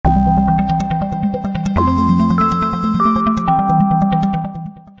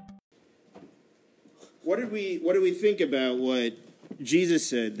we think about what Jesus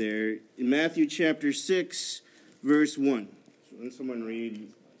said there in Matthew chapter 6, verse 1? So when someone read,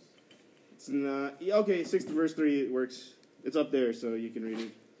 it's not okay. 6 to verse 3 it works. It's up there, so you can read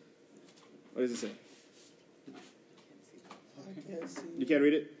it. What does it say? I can't see. You can't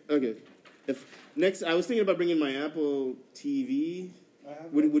read it? Okay. I was thinking about bringing my Apple TV.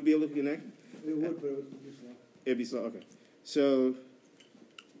 Would it be able to connect? It would, but it would be slow. It'd be slow. Okay. So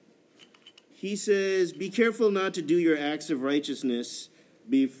he says, "Be careful not to do your acts of righteousness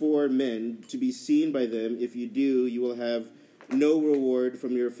before men, to be seen by them. If you do, you will have no reward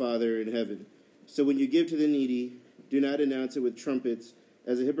from your Father in heaven. So when you give to the needy, do not announce it with trumpets,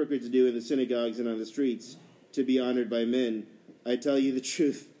 as the hypocrites do in the synagogues and on the streets, to be honored by men. I tell you the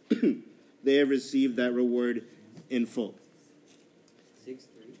truth, they have received that reward in full."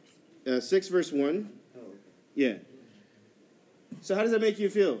 6:3? 6 verse 1. Oh, okay. Yeah. So how does that make you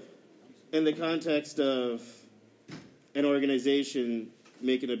feel in the context of an organization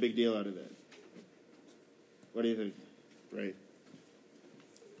making a big deal out of that? What do you think? Right.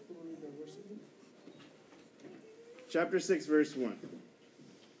 Chapter 6, verse 1.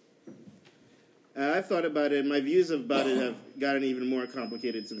 I've thought about it. My views about it have gotten even more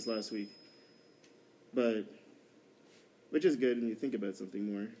complicated since last week. But, which is good when you think about something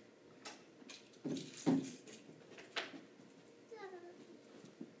more.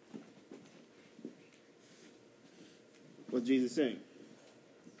 What's Jesus saying?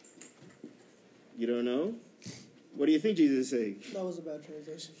 You don't know? What do you think Jesus is saying? That was a bad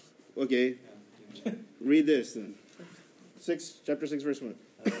translation. Okay. Read this then. Chapter 6, verse 1.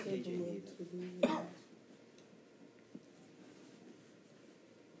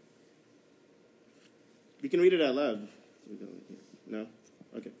 You can read it out loud. No?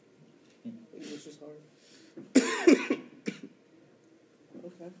 Okay. English is hard.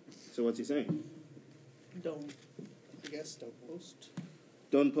 Okay. So what's he saying? Don't boast.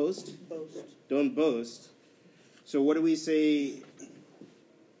 Don't post? Boast. Don't boast. So what do we say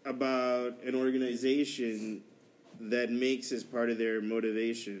about an organization that makes as part of their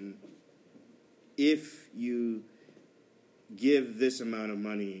motivation, if you give this amount of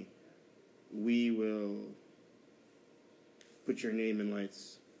money, we will put your name in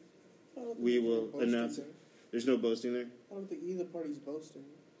lights. We will announce it. There's no boasting there? I don't think either party's boasting.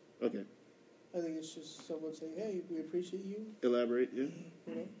 Okay. I think it's just someone saying, "Hey, we appreciate you." Elaborate, yeah?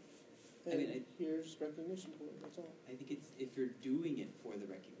 You know? And here's recognition for it, that's all. I think it's if you're doing it for the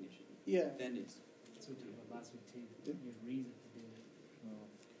recognition. Yeah. Then it's... That's what you had last week too. You had reason to do it.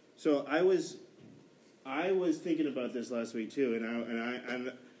 So I was thinking about this last week too, and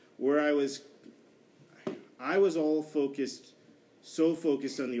I was all so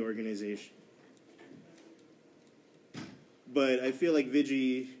focused on the organization. But I feel like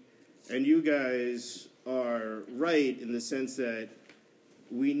Vigi and you guys are right in the sense that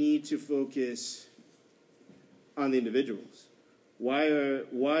we need to focus on the individuals. Why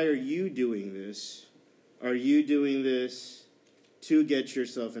are you doing this? Are you doing this to get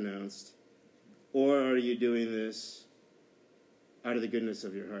yourself announced? Or are you doing this out of the goodness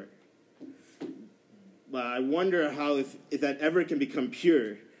of your heart? Well, I wonder how if that ever can become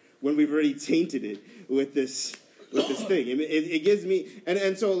pure when we've already tainted it with this thing. It gives me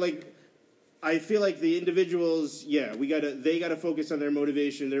and so like I feel like the individuals, yeah, they gotta focus on their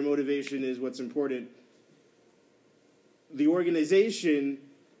motivation. Their motivation is what's important. The organization,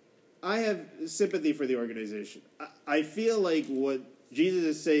 I have sympathy for the organization. I feel like what Jesus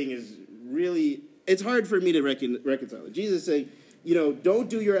is saying is really, it's hard for me to reconcile it. Jesus is saying, don't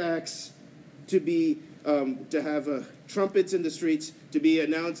do your acts to be, to have trumpets in the streets, to be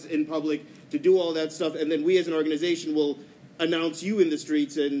announced in public, to do all that stuff, and then we as an organization will announce you in the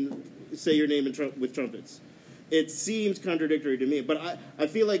streets and say your name with trumpets. It seems contradictory to me, but I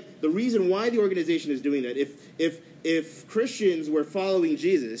feel like the reason why the organization is doing that, if Christians were following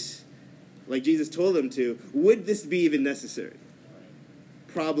Jesus, like Jesus told them to, would this be even necessary?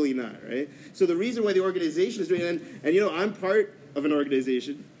 Probably not, right? So the reason why the organization is doing it, and I'm part of an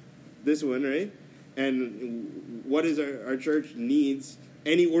organization, this one, right? And what is our church needs?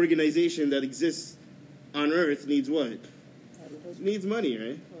 Any organization that exists on earth needs what? It needs money,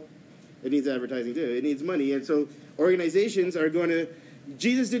 right? It needs advertising too. It needs money. And so organizations are going to...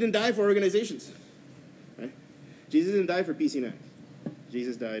 Jesus didn't die for organizations, right? Jesus didn't die for PCNX.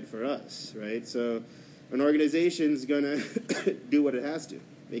 Jesus died for us, right? So an organization's going to do what it has to,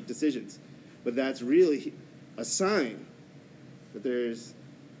 make decisions. But that's really a sign that there's,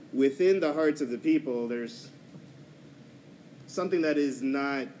 within the hearts of the people, there's something that is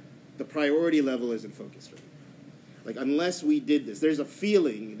not, the priority level isn't focused right. Like, unless we did this, there's a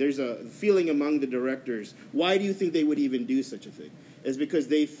feeling among the directors. Why do you think they would even do such a thing? It's because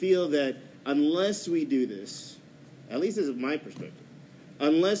they feel that unless we do this, at least this is my perspective,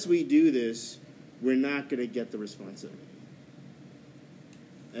 unless we do this, we're not going to get the responsibility.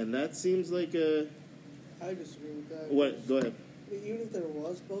 And that seems like a... I disagree with that. What? Go ahead. Even if there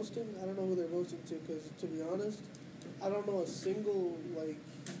was boasting, I don't know who they're boasting to, because to be honest, I don't know a single, like,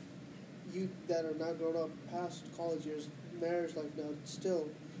 youth that are not grown up past college years, marriage, like, now, still,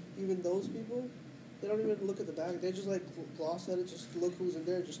 even those people, they don't even look at the back. They just, like, gloss at it, just look who's in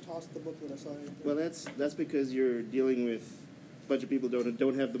there, just toss the booklet aside. Well, that's because you're dealing with a bunch of people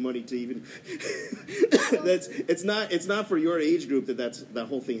don't have the money to even... It's not for your age group that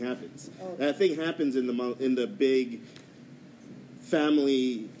whole thing happens. Oh. That thing happens in the big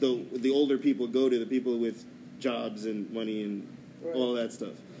family, the older people go to, the people with jobs and money and Right. all that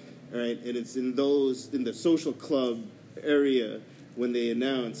stuff. All right, and it's in the social club area when they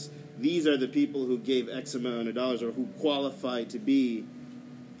announce these are the people who gave X amount of dollars or who qualify to be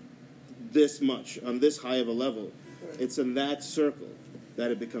this much on this high of a level. Right. It's in that circle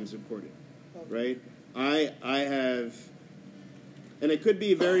that it becomes important, Okay. right? I have, and it could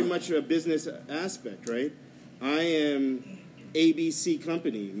be very much a business aspect, right? I am ABC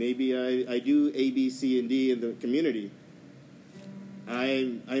company. Maybe I do A, B, C, and D in the community.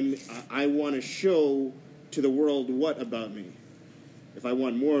 I want to show to the world what about me? If I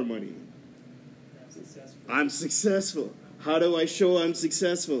want more money, I'm successful. How do I show I'm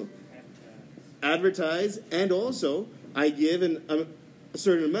successful? Advertise, and also I give a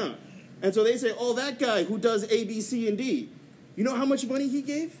certain amount. And so they say, oh, that guy who does A, B, C, and D, you know how much money he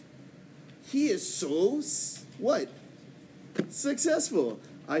gave? He is so, what? Successful.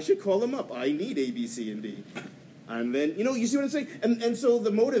 I should call him up. I need A, B, C, and D. And then, you see what I'm saying? And so the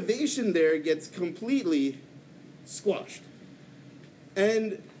motivation there gets completely squashed.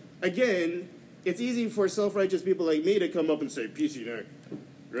 And again, it's easy for self-righteous people like me to come up and say, PC neck,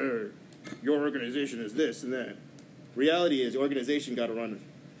 your organization is this and that. Reality is, organization got to run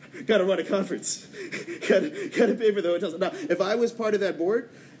a conference, got to pay for the hotels. Now, if I was part of that board,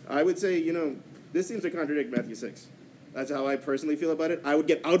 I would say, this seems to contradict Matthew 6. That's how I personally feel about it. I would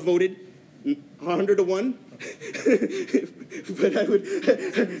get outvoted 100 to 1. But I would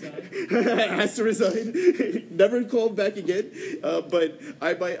asked to resign. Never called back again. But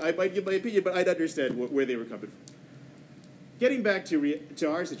I might give my opinion, but I'd understand where they were coming from. Getting back to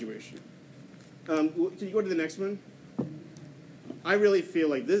our situation. Can you go to the next one? I really feel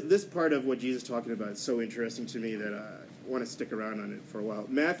like this part of what Jesus is talking about is so interesting to me that I want to stick around on it for a while.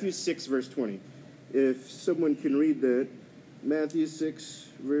 Matthew 6, verse 20. If someone can read that. Matthew 6,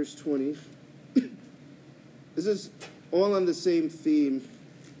 verse 20. This is all on the same theme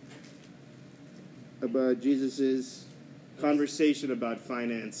about Jesus' conversation about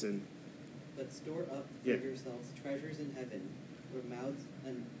finance and... But store up for yourselves treasures in heaven, where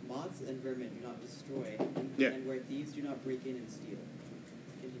moths and vermin do not destroy, and where thieves do not break in and steal.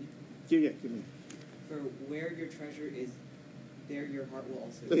 Continue. Continue. For where your treasure is, there your heart will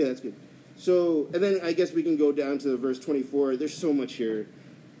also be. Okay, that's good. So, and then I guess we can go down to verse 24. There's so much here.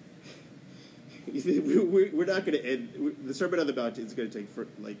 We're not going to end. The Sermon on the Mount is going to take for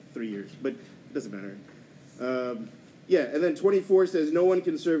like 3 years, but it doesn't matter. And then 24 says, no one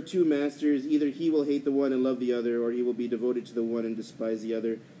can serve two masters. Either he will hate the one and love the other, or he will be devoted to the one and despise the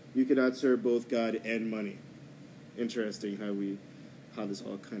other. You cannot serve both God and money. Interesting how this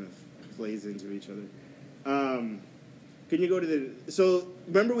all kind of plays into each other. Can you go to so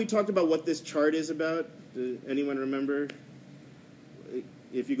remember we talked about what this chart is about? Anyone remember?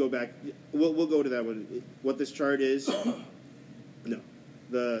 If you go back, we'll go to that one. What this chart is? No,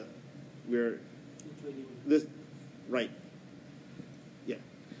 right. Yeah.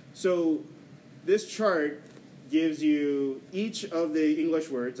 So this chart gives you each of the English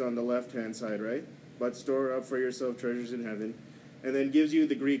words on the left-hand side, right? But store up for yourself treasures in heaven, and then gives you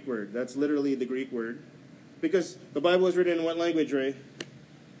the Greek word. That's literally the Greek word, because the Bible was written in what language, Ray?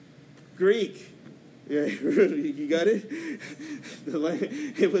 Greek. Yeah, you got it?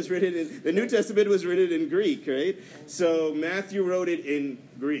 It was written in, the New Testament was written in Greek, right? So Matthew wrote it in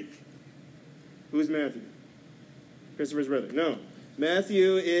Greek. Who's Matthew? Christopher's brother. No.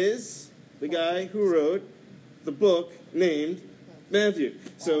 Matthew is the guy who wrote the book named Matthew.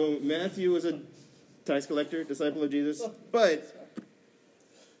 So Matthew was a tax collector, disciple of Jesus, but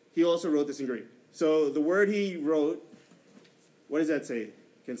he also wrote this in Greek. So the word he wrote, what does that say?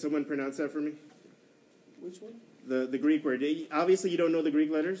 Can someone pronounce that for me? Which one? The Greek word. Obviously, you don't know the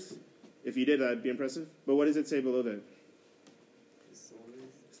Greek letters. If you did, that'd be impressive. But what does it say below that?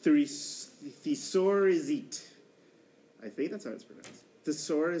 Thesaurus. I think that's how it's pronounced.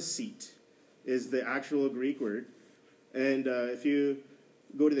 Thesaurus is the actual Greek word. And if you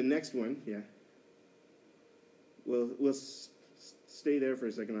go to the next one, yeah. We'll stay there for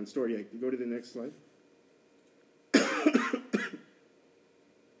a second on store. Yeah, go to the next slide.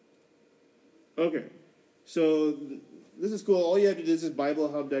 Okay, so this is cool. All you have to do is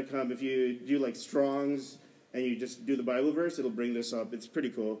BibleHub.com. If you do like Strong's and you just do the Bible verse, it'll bring this up. It's pretty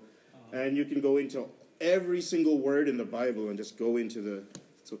cool. And you can go into every single word in the Bible and just go into the...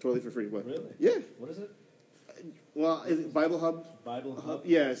 So totally for free. What? Really? Yeah. What is it? Well, is it Bible Hub? Bible Hub?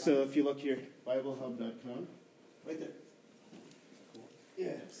 Yeah, so if you look here, BibleHub.com. Right there. Cool.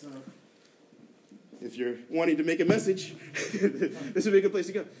 Yeah, so... If you're wanting to make a message, this would be a good place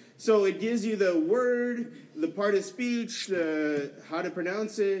to go. So it gives you the word, the part of speech, how to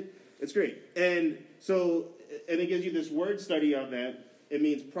pronounce it. It's great. And it gives you this word study on that. It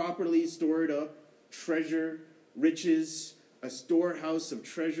means properly stored up, treasure, riches, a storehouse of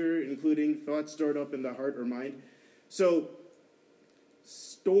treasure, including thoughts stored up in the heart or mind. So,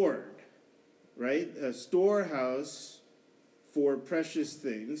 stored, right? A storehouse for precious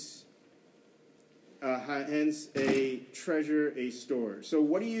things. Hence, a treasure, a store. So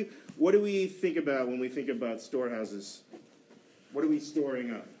what do we think about when we think about storehouses? What are we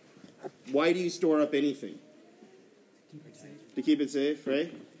storing up? Why do you store up anything? To keep it safe,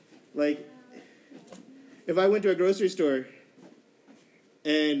 right? Like, if I went to a grocery store,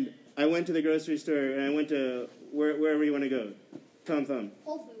 and I went to wherever you want to go, Thumb.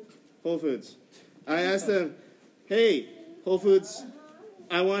 Whole Foods. I asked them, hey, Whole Foods,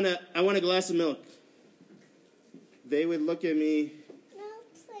 I want a glass of milk. They would look at me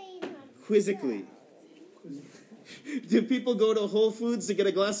quizzically. Do people go to Whole Foods to get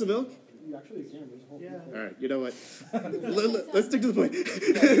a glass of milk? You actually can. There's Whole Foods. All right, you know what? Let's stick to the point.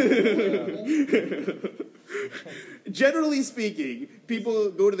 Generally speaking,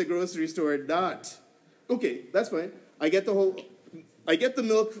 people go to the grocery store not... Okay, that's fine. I get the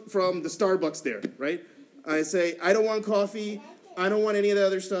milk from the Starbucks there, right? I say, I don't want coffee. I don't want any of the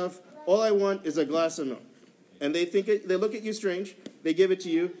other stuff. All I want is a glass of milk. And they look at you strange. They give it to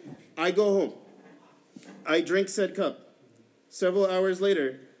you. I go home. I drink said cup. Several hours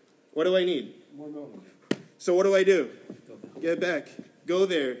later, what do I need? More milk. So what do? Get back. Go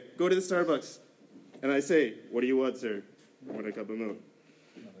there. Go to the Starbucks. And I say, what do you want, sir? I want a cup of milk.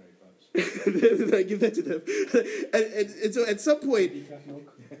 I give that to them. and so at some point,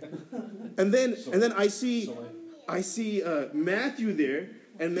 and then I see Matthew there,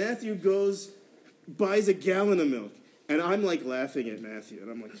 and Matthew buys a gallon of milk, and I'm like laughing at Matthew, and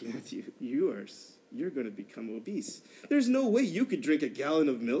I'm like, Matthew, you're going to become obese. There's no way you could drink a gallon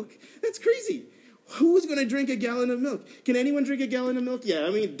of milk. That's crazy. Who's going to drink a gallon of milk? Can anyone drink a gallon of milk? Yeah, I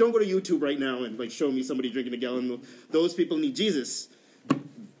mean, don't go to YouTube right now and like show me somebody drinking a gallon of milk. Those people need Jesus.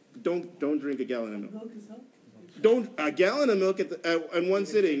 Don't drink a gallon of milk. A gallon of milk in one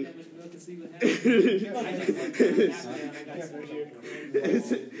sitting.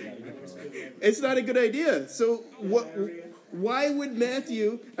 It's not a good idea. So why would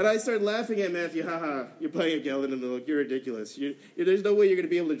Matthew, and I started laughing at Matthew, haha, you're buying a gallon of milk, you're ridiculous. There's no way you're going to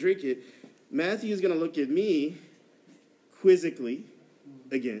be able to drink it. Matthew's going to look at me quizzically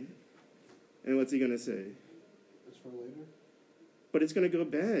again, and what's he going to say? It's for later? But it's going to go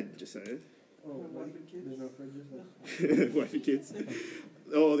bad, Josiah. Oh, wife and kids? There's no fridges? Wife and kids.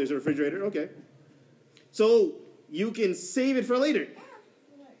 Oh, there's a refrigerator? Okay. So you can save it for later.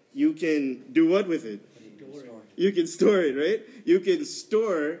 You can do what with it? You can store it, right? You can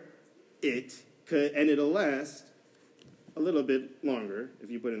store it, and it'll last a little bit longer if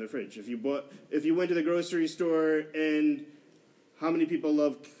you put it in the fridge. If you went to the grocery store, and how many people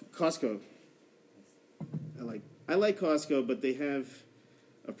love Costco? I like Costco, but they have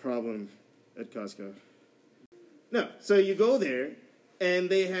a problem at Costco. No, so you go there, and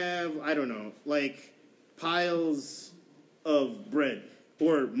they have, I don't know, like piles of bread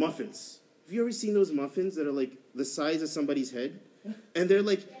or muffins. Have you ever seen those muffins that are like the size of somebody's head? And they're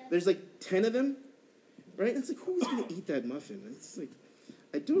like, there's like 10 of them, right? It's like, who's going to eat that muffin? It's like,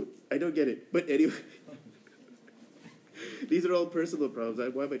 I don't get it. But anyway, these are all personal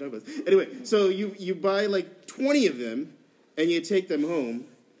problems. Why am I talking about this? Anyway, so you buy like 20 of them, and you take them home.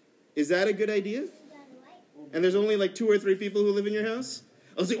 Is that a good idea? And there's only like 2 or 3 people who live in your house?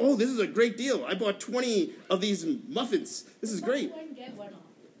 I was like, oh, this is a great deal. I bought 20 of these muffins. This is great. Buy one, get one off.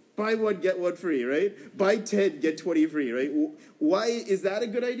 Buy one, get one free, right? Buy 10, get 20 free, right? Why is that a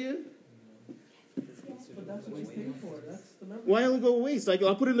good idea? But that's what you pay for. That's the number. Why will it go waste? Like,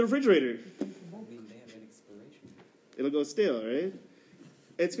 I'll put it in the refrigerator. They have an expiration. It'll go stale, right?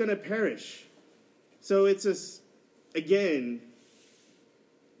 It's going to perish. So it's again,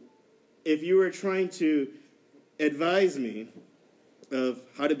 if you were trying to advise me of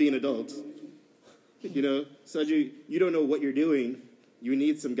how to be an adult, Saju, you don't know what you're doing. You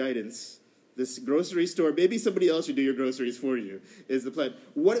need some guidance. This grocery store, maybe somebody else should do your groceries for you, is the plan.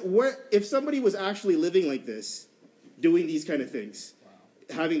 If somebody was actually living like this, doing these kind of things,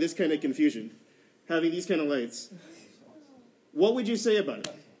 having this kind of confusion, having these kind of lights, what would you say about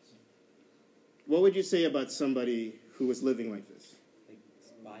it? What would you say about somebody who was living like this? Like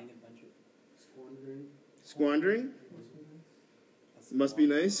buying a bunch of Squandering? Must be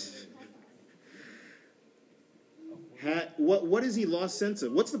nice. What has he lost sense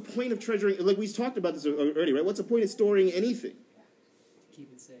of? What's the point of treasuring? Like we talked about this already, right? What's the point of storing anything? To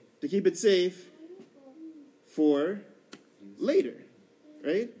keep it safe. To keep it safe for later,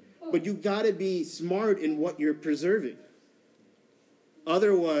 right? But you got to be smart in what you're preserving.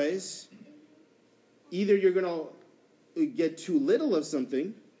 Otherwise, either you're going to get too little of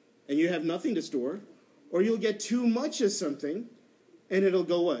something and you have nothing to store, or you'll get too much of something and it'll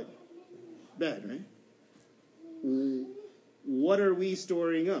go what? Bad, right? What are we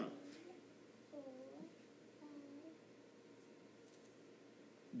storing up?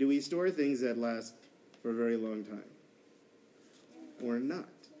 Do we store things that last for a very long time? Or not?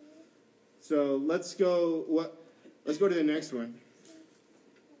 So let's go to the next one.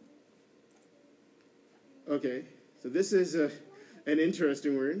 Okay, so this is an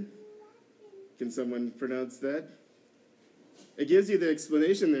interesting word. Can someone pronounce that? It gives you the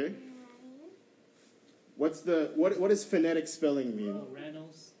explanation there. What does phonetic spelling mean?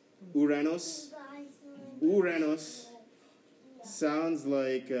 Uranos. Uranos sounds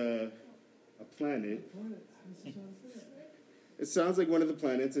like a planet. It sounds like one of the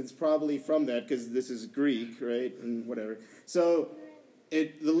planets. It's probably from that because this is Greek, right? And whatever. So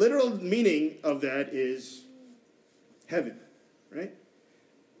the literal meaning of that is heaven, right?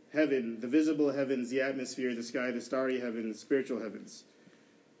 Heaven, the visible heavens, the atmosphere, the sky, the starry heavens, spiritual heavens.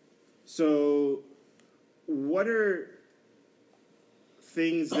 So what are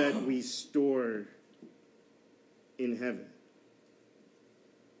things that we store in heaven?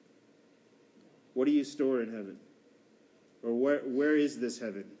 What do you store in heaven? Or where is this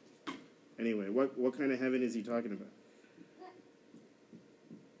heaven? Anyway, what kind of heaven is he talking about?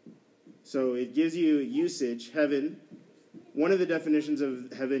 So it gives you usage, heaven. One of the definitions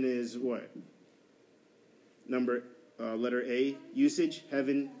of heaven is what? Letter A, usage,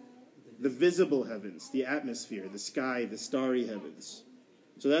 heaven. The visible heavens, the atmosphere, the sky, the starry heavens.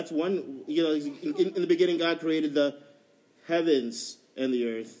 So that's one, in the beginning God created the heavens and the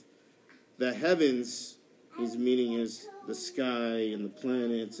earth. The heavens, his meaning is the sky and the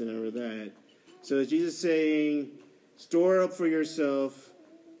planets and all of that. So is Jesus saying, store up for yourself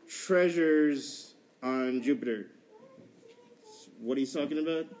treasures on Jupiter? What he's talking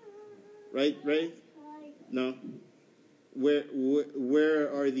about? Right? No?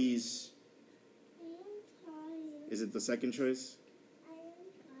 Where are these? Is it the second choice?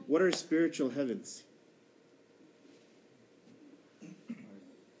 What are spiritual heavens?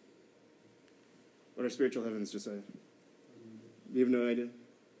 What are spiritual heavens, Josiah? You have no idea?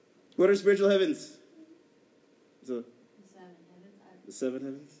 What are spiritual heavens? So, the seven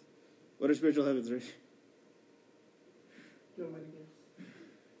heavens? What are spiritual heavens, right?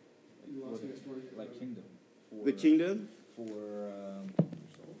 Like kingdom. The kingdom? Well,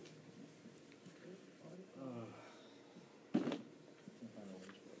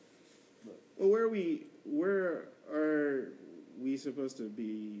 where are we supposed to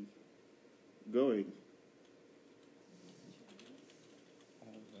be going?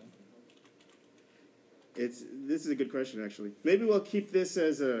 This is a good question, actually. Maybe we'll keep this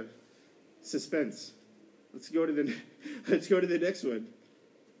as a suspense. Let's go to the next one.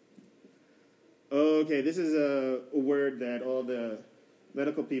 Okay, this is a word that all the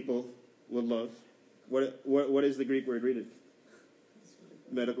medical people will love. What is the Greek word? Read it.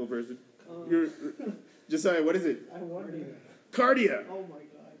 Medical person. Josiah, what is it? I wonder. Cardia. Oh my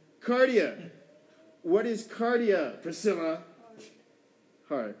God. Cardia. What is cardia, Priscilla?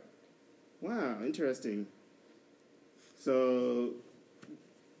 Heart. Wow, interesting. So,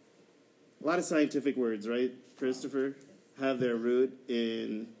 a lot of scientific words, right, Christopher, have their root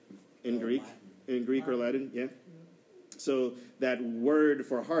in Greek, in Greek or Latin, yeah. So that word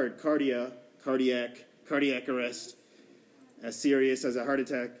for heart, cardia, cardiac arrest, as serious as a heart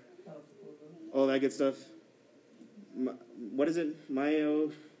attack, all that good stuff. What is it?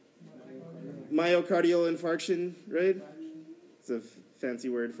 Myocardial infarction, right? It's a fancy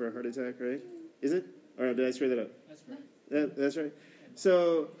word for a heart attack, right? Is it? Or did I screw that up? That's right. Yeah, that's right.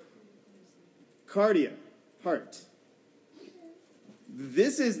 So, cardia, heart.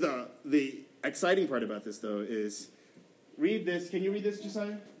 This is the exciting part about this, though, is read this. Can you read this,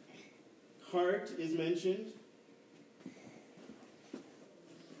 Josiah? Heart is mentioned.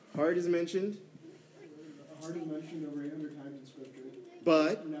 Heart is mentioned. Heart is mentioned over 800 times in Scripture.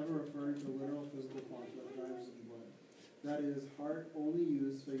 But Never referring to literal physical pump that drives the blood. That is, heart only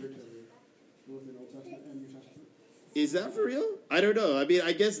used figuratively, both in Old Testament and New Testament. is that for real? I don't know. I mean,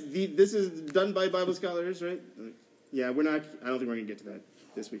 I guess this is done by Bible scholars, right? Yeah, I don't think we're going to get to that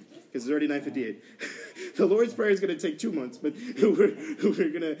this week, because it's already 9:58. The Lord's Prayer is going to take 2 months, but we're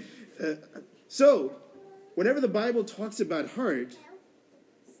going to... So, whenever the Bible talks about heart,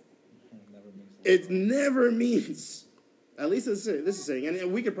 it never means... At least this is saying,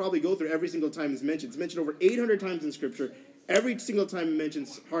 and we could probably go through every single time it's mentioned. It's mentioned over 800 times in Scripture. Every single time it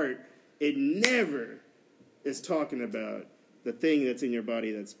mentions heart, it never is talking about the thing that's in your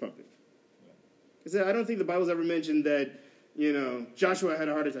body that's pumping. I don't think the Bible's ever mentioned that, Joshua had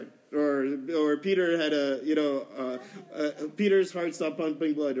a heart attack, or Peter had Peter's heart stopped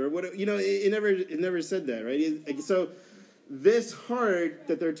pumping blood, or whatever. It never said that, right? So this heart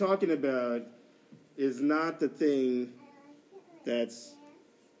that they're talking about is not the thing.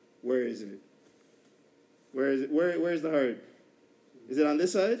 Where is it? Where's the heart? Is it on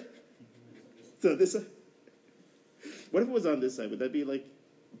this side? So this side? What if it was on this side? Would that be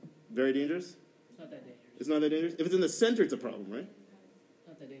very dangerous? It's not that dangerous. It's not that dangerous? If it's in the center, it's a problem, right?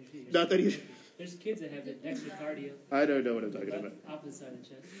 Not that dangerous either. Not that either. There's kids that have the dextrocardia. I don't know what I'm talking about. Opposite side of the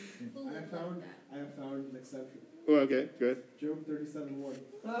chest. I have found an exception. Oh, okay, good. Job 37:1.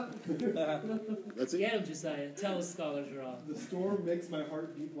 That's it. Get him, Josiah. Tell us scholars are off. The storm makes my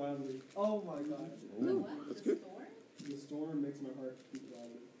heart beat wildly. Oh my God. Ooh, that's good. The storm makes my heart beat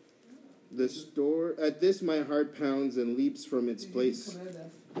wildly. At this my heart pounds and leaps from its place.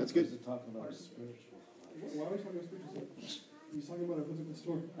 That's good. Why are we talking about spiritual? He's talking about a physical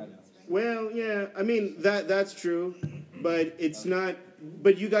storm. Well, yeah, I mean that's true, but it's not.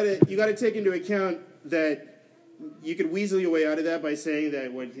 But you gotta take into account that you could weasel your way out of that by saying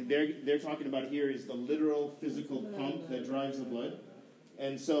that what they're talking about here is the literal physical pump that drives the blood,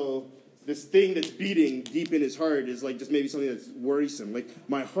 and so this thing that's beating deep in his heart is just maybe something that's worrisome. Like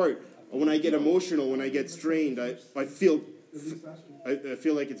my heart, when I get emotional, when I get strained, I feel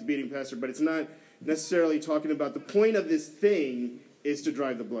like it's beating faster, but it's not necessarily talking about the point of this thing is to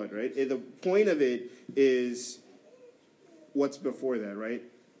drive the blood, right? The point of it is what's before that, right?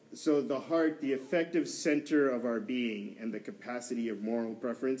 So the heart, the effective center of our being and the capacity of moral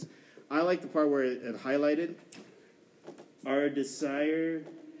preference. I like the part where it highlighted our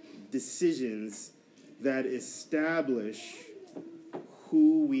decisions that establish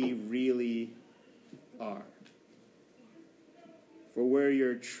who we really are. For where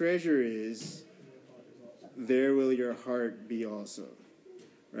your treasure is, there will your heart be also,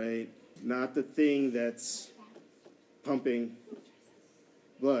 right? Not the thing that's pumping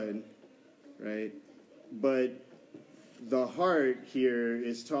blood, right? But the heart here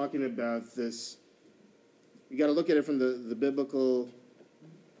is talking about this. You got to look at it from the biblical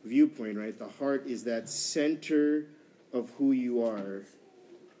viewpoint, right? The heart is that center of who you are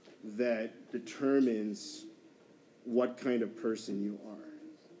that determines what kind of person you are.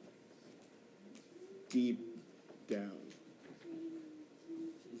 Deep down.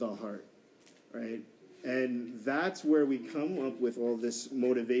 The heart, right? And that's where we come up with all this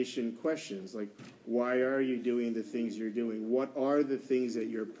motivation questions, like, why are you doing the things you're doing? What are the things that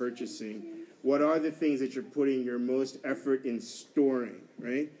you're purchasing? What are the things that you're putting your most effort in storing,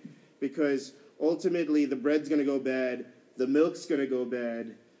 right? Because ultimately the bread's going to go bad, the milk's going to go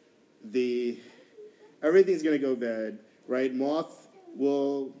bad, everything's going to go bad, right? Moth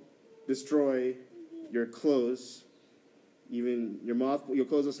will destroy your clothes. Even your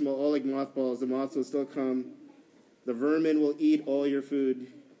clothes will smell all like mothballs. The moths will still come. The vermin will eat all your food,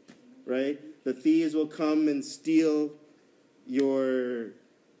 right? The thieves will come and steal your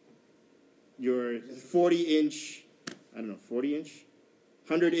 40-inch,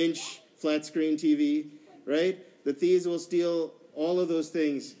 100-inch flat screen TV, right? The thieves will steal all of those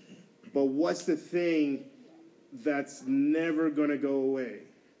things. But what's the thing that's never going to go away?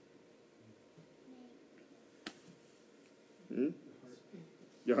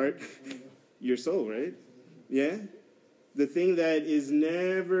 Your heart? Your soul, right? Yeah? The thing that is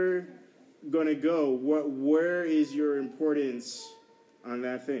never going to go. Where is your importance on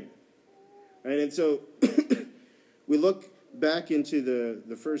that thing? Right? And so we look back into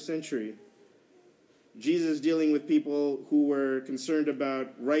the first century. Jesus dealing with people who were concerned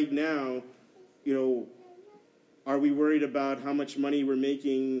about right now, are we worried about how much money we're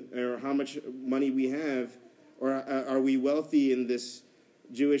making or how much money we have? or are we wealthy in this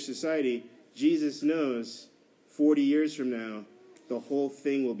Jewish society? Jesus knows 40 years from now, the whole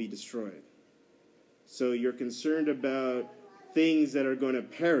thing will be destroyed. So you're concerned about things that are going to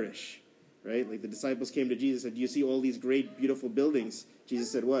perish, right? Like the disciples came to Jesus and said, "Do you see all these great, beautiful buildings?"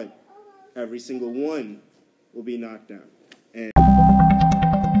 Jesus said, "What? Every single one will be knocked down." And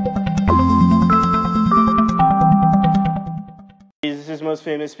Jesus' most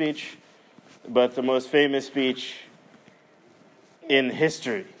famous speech, but the most famous speech in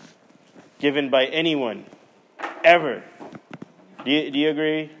history, given by anyone, ever. Do you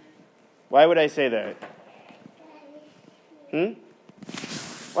agree? Why would I say that?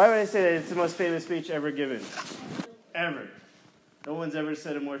 Why would I say that it's the most famous speech ever given? Ever. No one's ever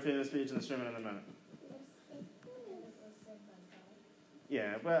said a more famous speech than the Sermon on the Mount.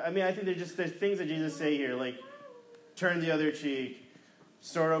 Yeah, but I mean, I think there's things that Jesus say here, like turn the other cheek,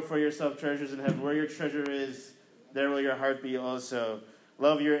 store up for yourself treasures in heaven. Where your treasure is, there will your heart be also.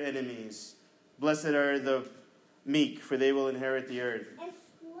 Love your enemies. Blessed are the meek, for they will inherit the earth.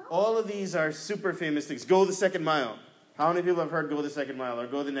 All of these are super famous things. Go the second mile. How many people have heard go the second mile or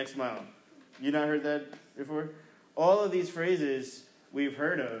go the next mile? You not heard that before? All of these phrases we've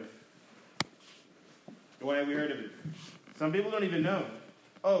heard of. Why have we heard of it? Some people don't even know.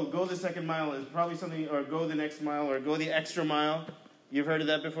 Oh, go the second mile is probably something, or go the next mile, or go the extra mile. You've heard of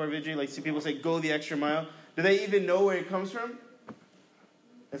that before, Vijay? Like, see people say, go the extra mile. Do they even know where it comes from?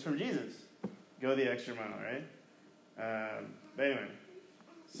 It's from Jesus. Go the extra mile, right? But anyway.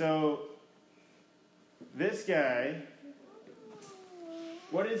 So, this guy,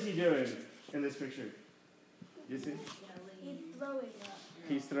 what is he doing in this picture? You see? He's throwing up.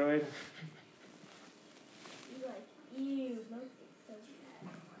 He's throwing? He's like, ew, monkey.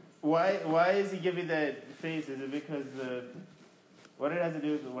 Why is he giving that face? Is it because what did it have to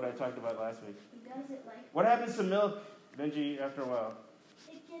do with what I talked about last week? He does it like... What happens to milk, Benji, after a while?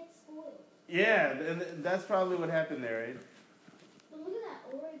 It gets spoiled. Yeah, that's probably what happened there, right? But look at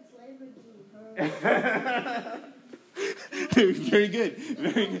that orange Lamborghini. Very good.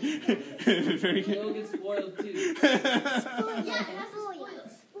 Very good. Very good. It'll get spoiled too. Yeah, it has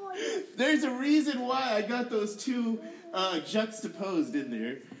spoiled. There's a reason why I got those two juxtaposed in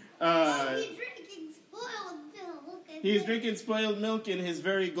there. He's drinking spoiled milk. He's drinking spoiled milk in his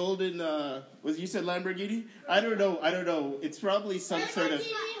very golden, you said Lamborghini? I don't know. It's probably some sort of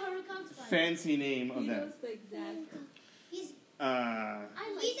fancy name of that. He's an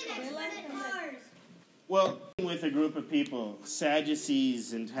expert at cars. Well, with a group of people,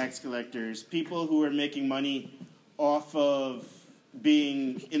 Sadducees and tax collectors, people who were making money off of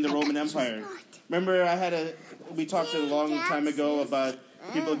being in the Roman Empire. Remember, we talked a long time ago about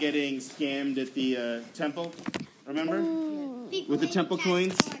people getting scammed at the temple. Remember? With the temple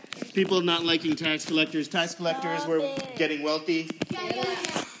coins. People not liking tax collectors. Tax collectors were getting wealthy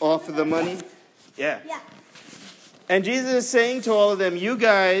off of the money. Yeah. And Jesus is saying to all of them, you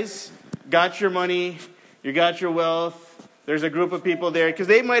guys got your money, you got your wealth. There's a group of people there, because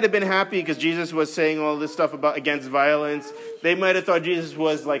they might have been happy because Jesus was saying all this stuff against violence. They might have thought Jesus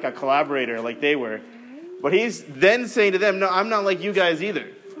was like a collaborator, like they were. But he's then saying to them, no, I'm not like you guys either.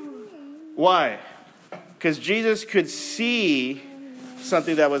 Why? Because Jesus could see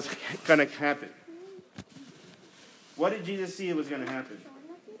something that was going to happen. What did Jesus see was going to happen?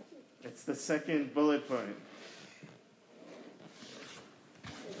 It's the second bullet point.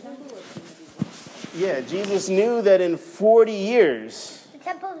 Yeah, Jesus knew that in 40 years... The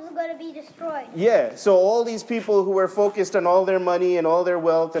temple was going to be destroyed. Yeah, so all these people who were focused on all their money and all their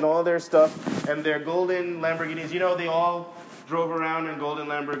wealth and all their stuff and their golden Lamborghinis, they all drove around in golden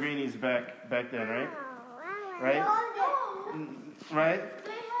Lamborghinis back then, right? Right? No. Right?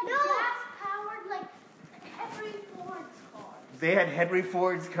 They had gas-powered, like, Henry Ford's cars. They had Henry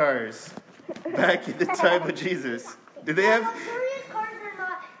Ford's cars back in the time of Jesus. Did they have... Luxurious cars are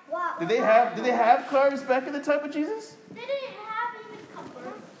not... Wow. Did they have cars back in the time of Jesus? They didn't have even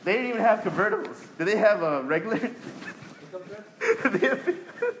comfort. They didn't even have convertibles. Did they have a regular? They don't even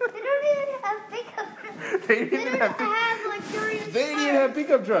have pickup trucks. They didn't even have luxurious They didn't even have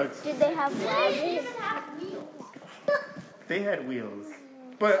pickup trucks. Did they have wheels? They didn't even have wheels. They had wheels.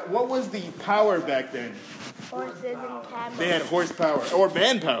 But what was the power back then? Horses and camels. They had horsepower or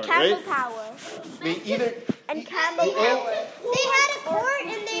manpower, Camel right? power. They either And camel power. They had a court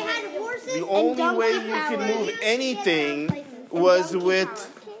and they had horses. the only way you could move anything was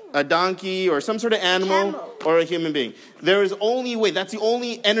with a donkey or some sort of animal or a human being. There was only way. That's the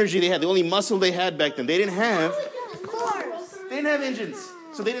only energy they had. The only muscle they had back then. They didn't have. They didn't have engines,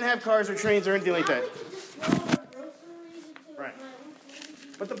 so they didn't have cars or trains or anything like that. Right.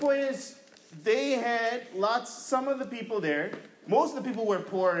 But the point is, they had some of the people there, most of the people were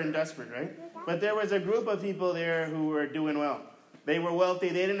poor and desperate, right? But there was a group of people there who were doing well. They were wealthy.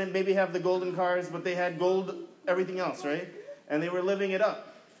 They didn't maybe have the golden cars, but they had gold, everything else, right? And they were living it up.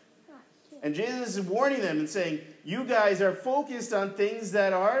 And Jesus is warning them and saying, you guys are focused on things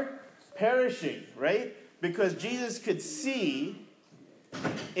that are perishing, right? Because Jesus could see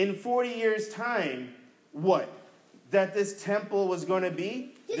in 40 years' time, what? That this temple was going to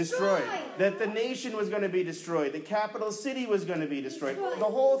be destroyed. That the nation was going to be destroyed. The capital city was going to be destroyed. The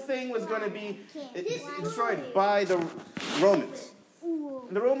whole thing was going to be destroyed by the Romans.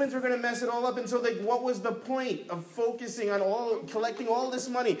 And the Romans were going to mess it all up. And so, what was the point of focusing on collecting all this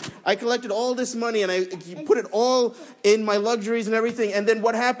money? I collected all this money and I put it all in my luxuries and everything. And then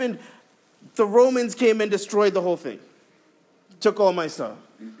what happened? The Romans came and destroyed the whole thing. Took all my stuff.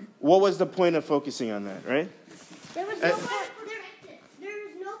 What was the point of focusing on that, right? There was no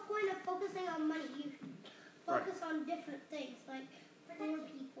point of focusing on money. You focus on different things, like poor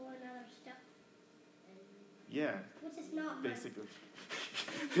people and other stuff. Yeah. Which is not basically.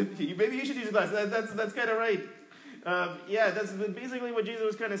 Maybe you should use a glass. That's kind of right. Yeah, that's basically what Jesus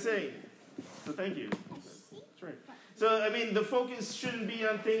was kind of saying. So thank you. That's right. So I mean, the focus shouldn't be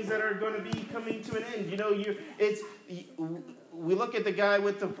on things that are going to be coming to an end. You know, we look at the guy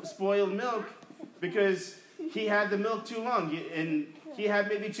with the spoiled milk because he had the milk too long, and he had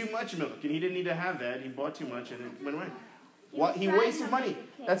maybe too much milk, and he didn't need to have that. He bought too much, and it went away. He wasted money.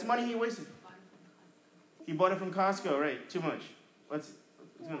 That's money he wasted. He bought it from Costco, right? Too much. Let's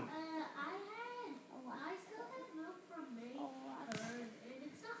go. I still have milk from May, and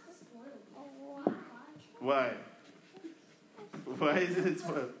it's not spoiled. Why? Why is it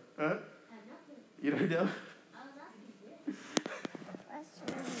spoiled? Huh? You don't know?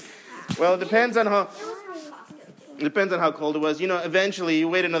 Well, it depends on how cold it was. You know, eventually, you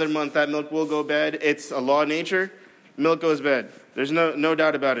wait another month, that milk will go bad. It's a law of nature. Milk goes bad. There's no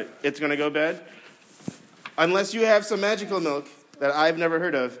doubt about it. It's going to go bad. Unless you have some magical milk that I've never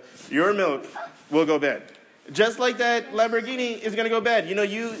heard of, your milk will go bad. Just like that Lamborghini is going to go bad. You know,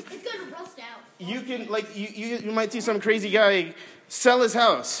 it's going to rust out. You can, you might see some crazy guy sell his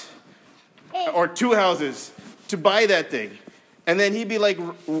house or two houses to buy that thing. And then he'd be like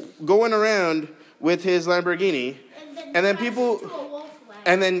going around with his Lamborghini, and then people,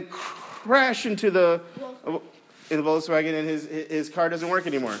 and then crash into the Volkswagen, and his car doesn't work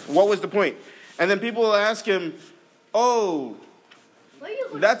anymore. What was the point? And then people will ask him, "Oh,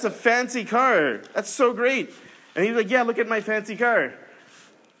 that's a fancy car. That's so great." And he's like, "Yeah, look at my fancy car.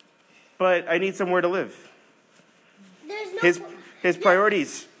 But I need somewhere to live." His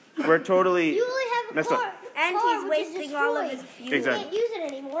priorities were totally messed up. And he's wasting all of his fuel. Exactly. You can't use it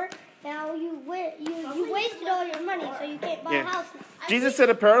anymore. Now you wasted all your money, so you can't buy a house. Jesus said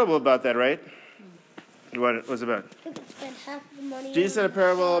a parable about that, right? What was it about? You could spend half the money. Jesus said a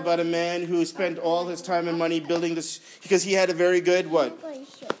parable about a man who spent all his time and money building this, because he had a very good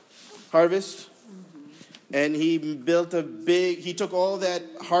harvest. And he built he took all that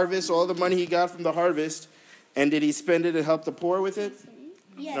harvest, all the money he got from the harvest, and did he spend it to help the poor with it?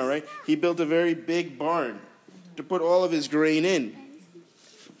 Yes. All right. He built a very big barn to put all of his grain in.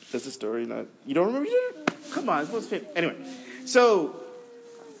 That's the story. You don't remember? Come on, it's supposed to fit. Anyway, so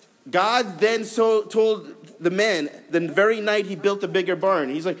God then told the man the very night he built the bigger barn.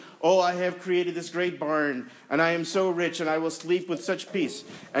 He's like, "Oh, I have created this great barn, and I am so rich, and I will sleep with such peace."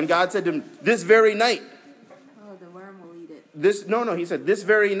 And God said to him, "This very night." Oh, the worm will eat it. He said, "This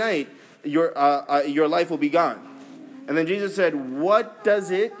very night, your life will be gone." And then Jesus said, "What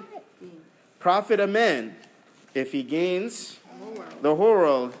does it profit a man if he gains the whole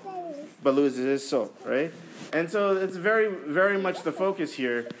world but loses his soul?" Right? And so it's very, very much the focus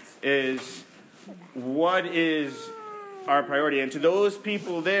here is what is our priority. And to those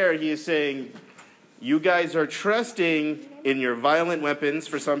people there, he is saying, you guys are trusting in your violent weapons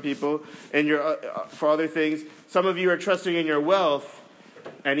for some people, and for other things. Some of you are trusting in your wealth,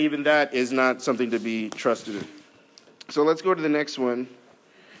 and even that is not something to be trusted in. So let's go to the next one.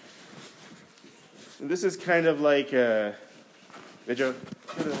 This is kind of like Joe, go to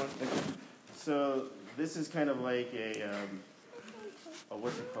the one. So this is kind of like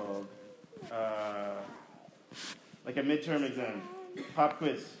what's it called? Like a midterm exam, pop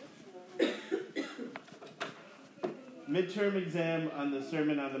quiz. Midterm exam on the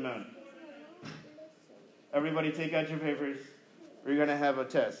Sermon on the Mount. Everybody take out your papers. We're going to have a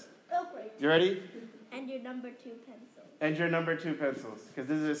test. Oh, great. You ready? And your number 2 pencil. And your number 2 pencils, because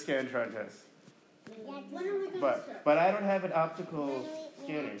this is a Scantron test. When are we going to start? But I don't have an optical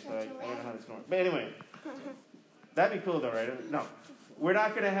scanner, so I don't know how this going. But anyway, that'd be cool though, right? No. we're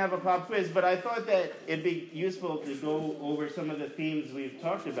not going to have a pop quiz, but I thought that it'd be useful to go over some of the themes we've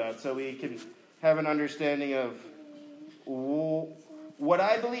talked about so we can have an understanding of what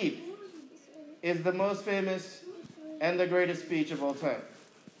I believe is the most famous and the greatest speech of all time.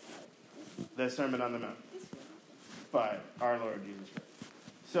 The Sermon on the Mount by our Lord Jesus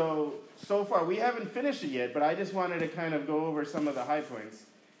Christ. So far, we haven't finished it yet, but I just wanted to kind of go over some of the high points.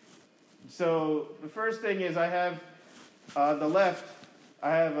 So the first thing is I have, on the left,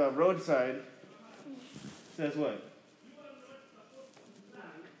 I have a roadside. Says what?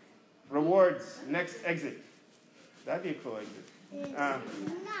 Rewards, next exit. That'd be a cool exit. How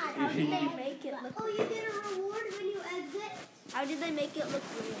did they make it look? Oh, you get a reward when you exit? How did they make it look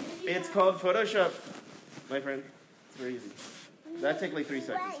real? It's called Photoshop, my friend. It's very easy. That takes like 3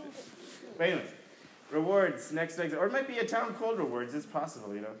 seconds. But anyway, rewards, next exit. Or it might be a town called Rewards. It's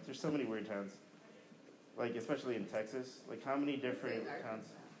possible, you know. There's so many weird towns. Like, especially in Texas. Like, how many different towns?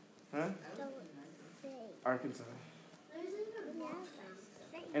 Huh? Arkansas.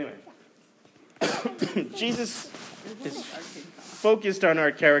 Anyway. Jesus is focused on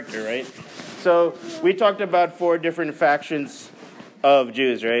our character, right? So, we talked about 4 different factions of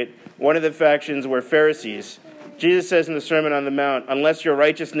Jews, right? One of the factions were Pharisees. Jesus says in the Sermon on the Mount, unless your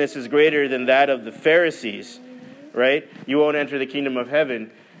righteousness is greater than that of the Pharisees, right, you won't enter the kingdom of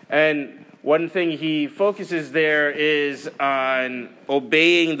heaven. And one thing he focuses there is on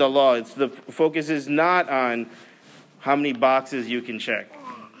obeying the law. The focus is not on how many boxes you can check,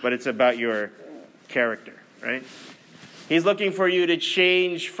 but it's about your character, right? He's looking for you to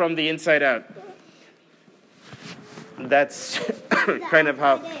change from the inside out. That's kind of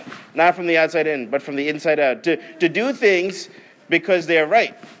how, not from the outside in, but from the inside out. To do things because they are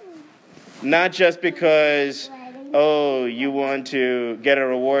right. Not just because, oh, you want to get a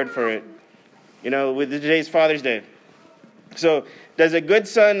reward for it. You know, with today's Father's Day. So, does a good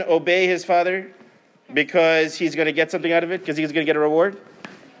son obey his father because he's going to get something out of it? Because he's going to get a reward?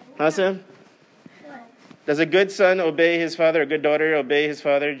 Huh, Sam? Does a good son obey his father, a good daughter obey his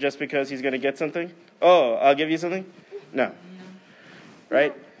father just because he's going to get something? Oh, I'll give you something? No.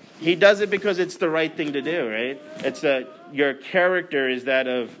 Right? He does it because it's the right thing to do, right? It's that your character is that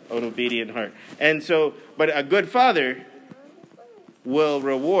of an obedient heart. And so, but a good father will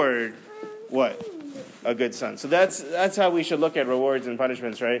reward what? A good son. So that's how we should look at rewards and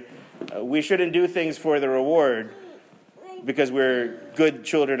punishments, right? We shouldn't do things for the reward because we're good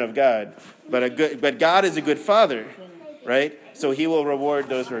children of God. But God is a good father, right? So he will reward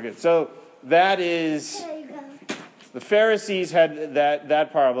those who are good. So that is, the Pharisees had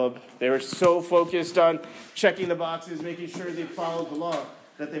that problem. They were so focused on checking the boxes, making sure they followed the law,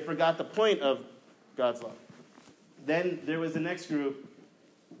 that they forgot the point of God's law. Then there was the next group,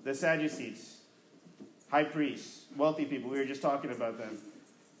 the Sadducees, high priests, wealthy people. We were just talking about them.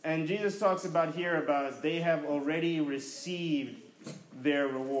 And Jesus talks about here about they have already received their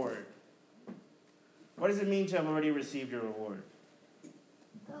reward. What does it mean to have already received your reward?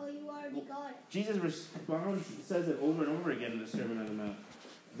 Oh, you already got it. Jesus responds, says it over and over again in the Sermon on the Mount.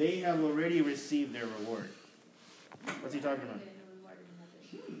 They have already received their reward. What's he talking about?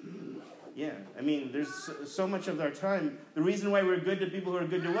 Yeah, I mean, there's so much of our time. The reason why we're good to people who are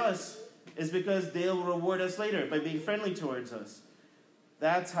good to us is because they'll reward us later by being friendly towards us.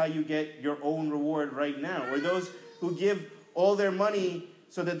 That's how you get your own reward right now. Or those who give all their money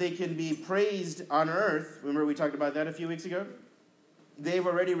so that they can be praised on earth. Remember we talked about that a few weeks ago? They've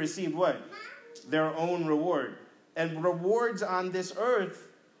already received what? Their own reward. And rewards on this earth,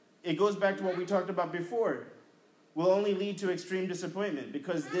 it goes back to what we talked about before, will only lead to extreme disappointment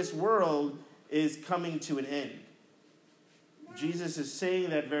because this world is coming to an end. Jesus is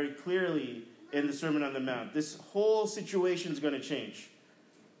saying that very clearly in the Sermon on the Mount. This whole situation is going to change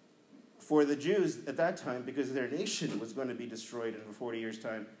for the Jews at that time because their nation was going to be destroyed in 40 years'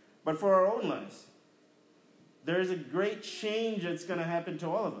 time. But for our own lives, there is a great change that's going to happen to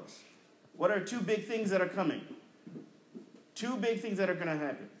all of us. What are 2 big things that are coming? 2 big things that are going to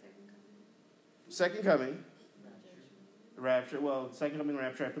happen. Second coming. Rapture. Well, second coming,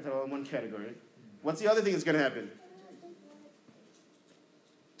 rapture, I put that all in one category. What's the other thing that's going to happen?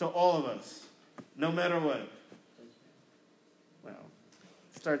 To all of us. No matter what. Well,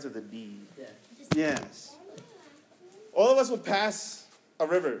 it starts with a D. Yeah. Yes. All of us will pass a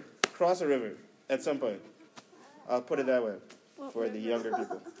river, cross a river at some point. I'll put it that way for the younger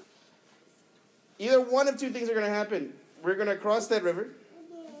people. Either one of 2 things are going to happen. We're going to cross that river,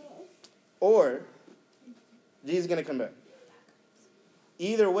 or Jesus is going to come back.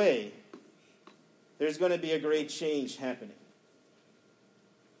 Either way, there's going to be a great change happening.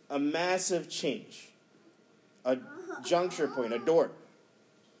 A massive change. A juncture point, a door.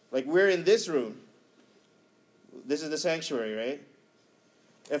 Like we're in this room. This is the sanctuary, right?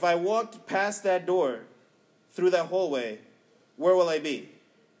 If I walked past that door, through that hallway, where will I be?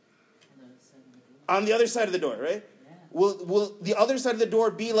 On the other side of the door, right? Yeah. Will the other side of the door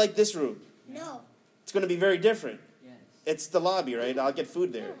be like this room? No. It's going to be very different. Yes. It's the lobby, right? I'll get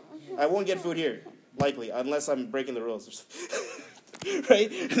food there. I won't get food here, likely, unless I'm breaking the rules or something.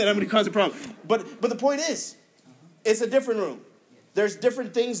 Right? And then I'm going to cause a problem. But the point is, it's a different room. There's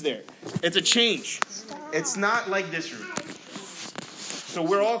different things there. It's a change. It's not like this room. So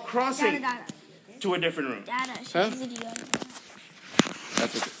we're all crossing to a different room. Huh?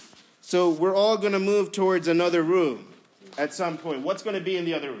 That's okay. So we're all going to move towards another room at some point. What's going to be in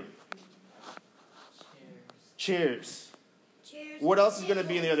the other room? Chairs. What else is going to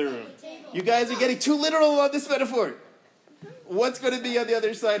be in the other room? You guys are getting too literal on this metaphor. What's going to be on the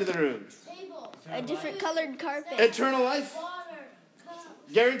other side of the room? A different colored carpet. Eternal life.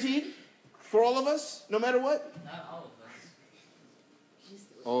 Guaranteed for all of us, no matter what? Not all of us.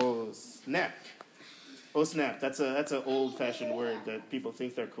 Oh, snap. Oh, snap. That's an old-fashioned word that people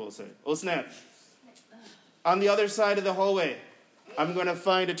think they're cool saying. Oh, snap. On the other side of the hallway, I'm going to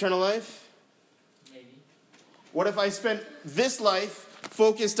find eternal life? Maybe. What if I spent this life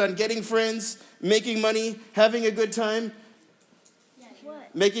focused on getting friends, making money, having a good time,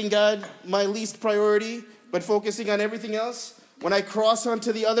 making God my least priority, but focusing on everything else? When I cross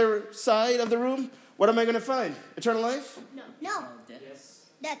onto the other side of the room, what am I going to find? Eternal life? No. Yes.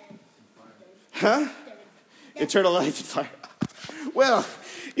 Death. Huh? Eternal life and fire. Well,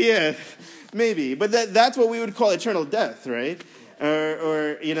 yeah, maybe. But that's what we would call eternal death, right?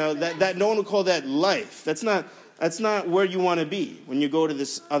 Or you know, that no one would call that life. That's not where you want to be when you go to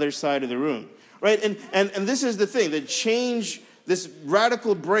this other side of the room. Right? And this is the thing, the change. This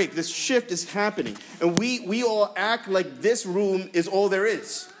radical break, this shift is happening. And we all act like this room is all there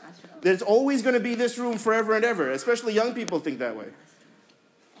is. There's always going to be this room forever and ever. Especially young people think that way.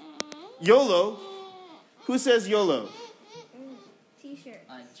 YOLO. Who says YOLO? T-shirt.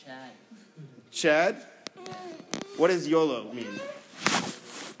 Chad. Chad? What does YOLO mean?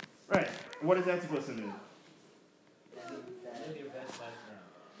 Right. What is that supposed to mean? Live your best life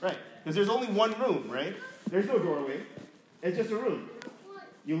now. Right. Because there's only one room, right? There's no doorway. It's just a room.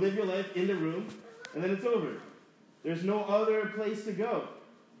 You live your life in the room, and then it's over. There's no other place to go.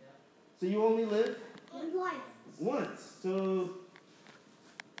 So you only live once. So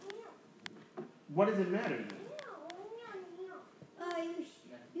what does it matter then?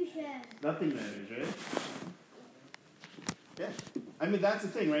 You should. Nothing matters, right? Yeah. I mean, that's the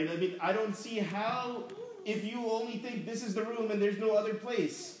thing, right? I mean, I don't see how, if you only think this is the room and there's no other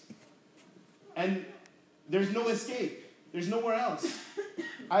place, and there's no escape, there's nowhere else.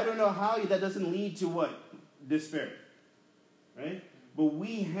 I don't know how that doesn't lead to what? Despair. Right? But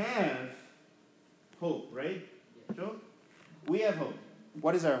we have hope, right? Joe? We have hope.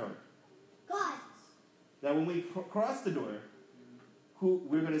 What is our hope? God. That when we cross the door, who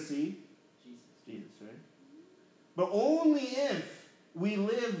we're going to see? Jesus, right? But only if we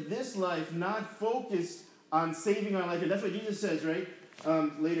live this life not focused on saving our life. And that's what Jesus says, right?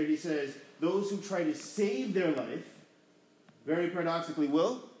 Later he says, those who try to save their life, very paradoxically,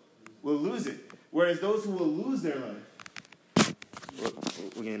 will lose it. Whereas those who will lose their life,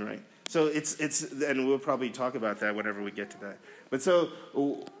 we'll gain, right? So it's, and we'll probably talk about that whenever we get to that. But so,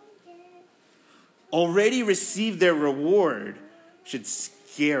 already received their reward should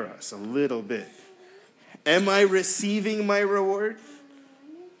scare us a little bit. Am I receiving my reward?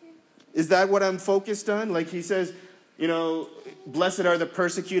 Is that what I'm focused on? Like he says, you know, blessed are the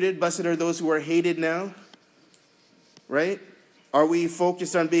persecuted, blessed are those who are hated now. Right? Are we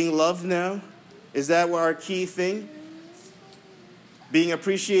focused on being loved now? Is that our key thing? Being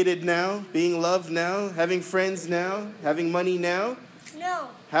appreciated now, being loved now, having friends now, having money now, No.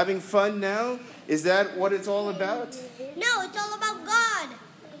 having fun now? Is that what it's all about? No, it's all about God.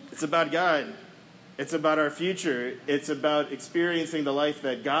 It's about God. It's about our future. It's about experiencing the life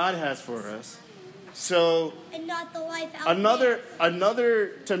that God has for us. So And not the life out there. another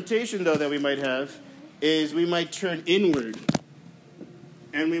temptation, though, that we might have is we might turn inward.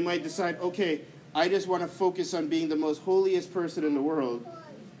 And we might decide, okay, I just want to focus on being the most holiest person in the world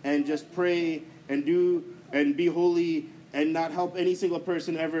and just pray and do and be holy and not help any single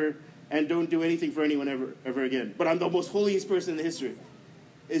person ever and don't do anything for anyone ever again. But I'm the most holiest person in history.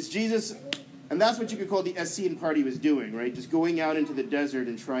 It's Jesus, and that's what you could call the Essene party was doing, right? Just going out into the desert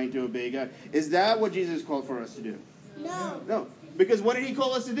and trying to obey God. Is that what Jesus called for us to do? No. No. Because what did he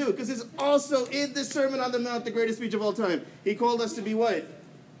call us to do? Because it's also in the Sermon on the Mount, the greatest speech of all time. He called us to be what?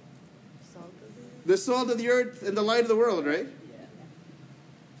 The salt of the earth and the light of the world, right?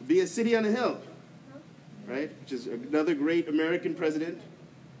 Be a city on a hill. Right? Which is another great American president.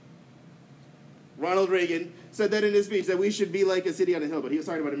 Ronald Reagan said that in his speech, that we should be like a city on a hill, but he was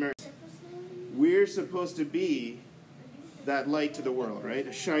talking about America. We're supposed to be that light to the world, right?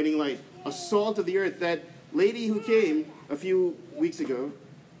 A shining light, a salt of the earth. That lady who came a few weeks ago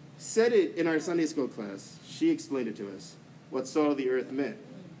said it in our Sunday school class. She explained it to us, what salt of the earth meant.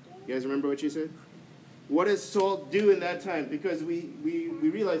 You guys remember what she said? What does salt do in that time? Because we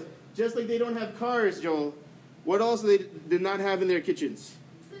realized, just like they don't have cars, Joel, what else they did not have in their kitchens?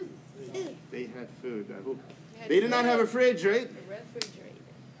 Food. They had food. I hope. They did not have a fridge, right?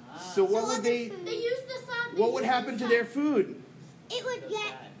 So what would They used the salt. what would happen to their food? It would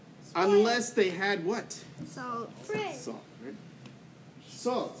get Unless they had what? salt. Fridge. Salt, right?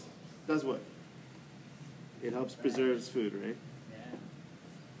 Salt does what? It helps preserve food, right?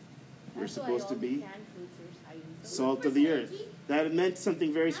 We're supposed to be salt of the earth. That meant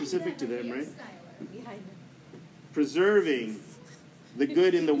something very specific to them, right? Preserving the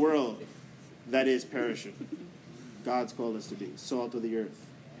good in the world that is perishing. God's called us to be salt of the earth,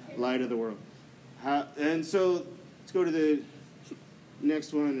 light of the world. And so, let's go to the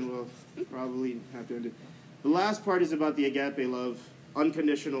next one, and we'll probably have to end it. The last part is about the agape love,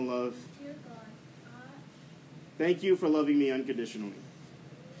 unconditional love. Thank you for loving me unconditionally.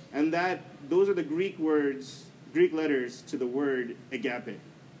 And those are the Greek words, Greek letters to the word agape.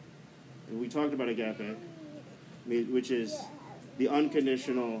 And we talked about agape, which is the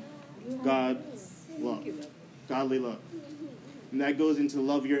unconditional God love, godly love. And that goes into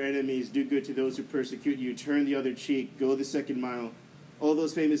love your enemies, do good to those who persecute you, turn the other cheek, go the second mile. All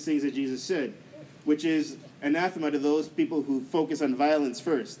those famous things that Jesus said, which is anathema to those people who focus on violence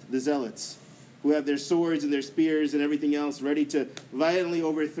first, the zealots, who have their swords and their spears and everything else ready to violently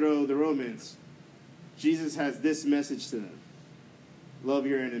overthrow the Romans. Jesus has this message to them. Love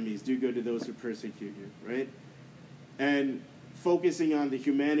your enemies, do good to those who persecute you, right? And focusing on the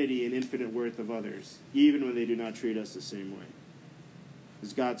humanity and infinite worth of others, even when they do not treat us the same way.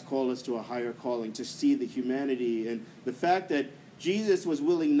 Because God's called us to a higher calling, to see the humanity and the fact that Jesus was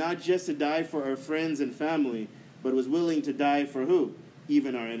willing not just to die for our friends and family, but was willing to die for who?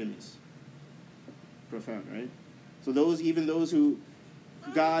 Even our enemies. Profound, right? So even those who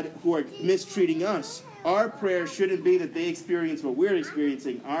are mistreating us, our prayer shouldn't be that they experience what we're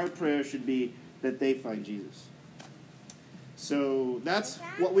experiencing. Our prayer should be that they find Jesus. So that's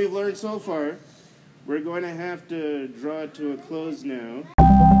what we've learned so far. We're going to have to draw it to a close now.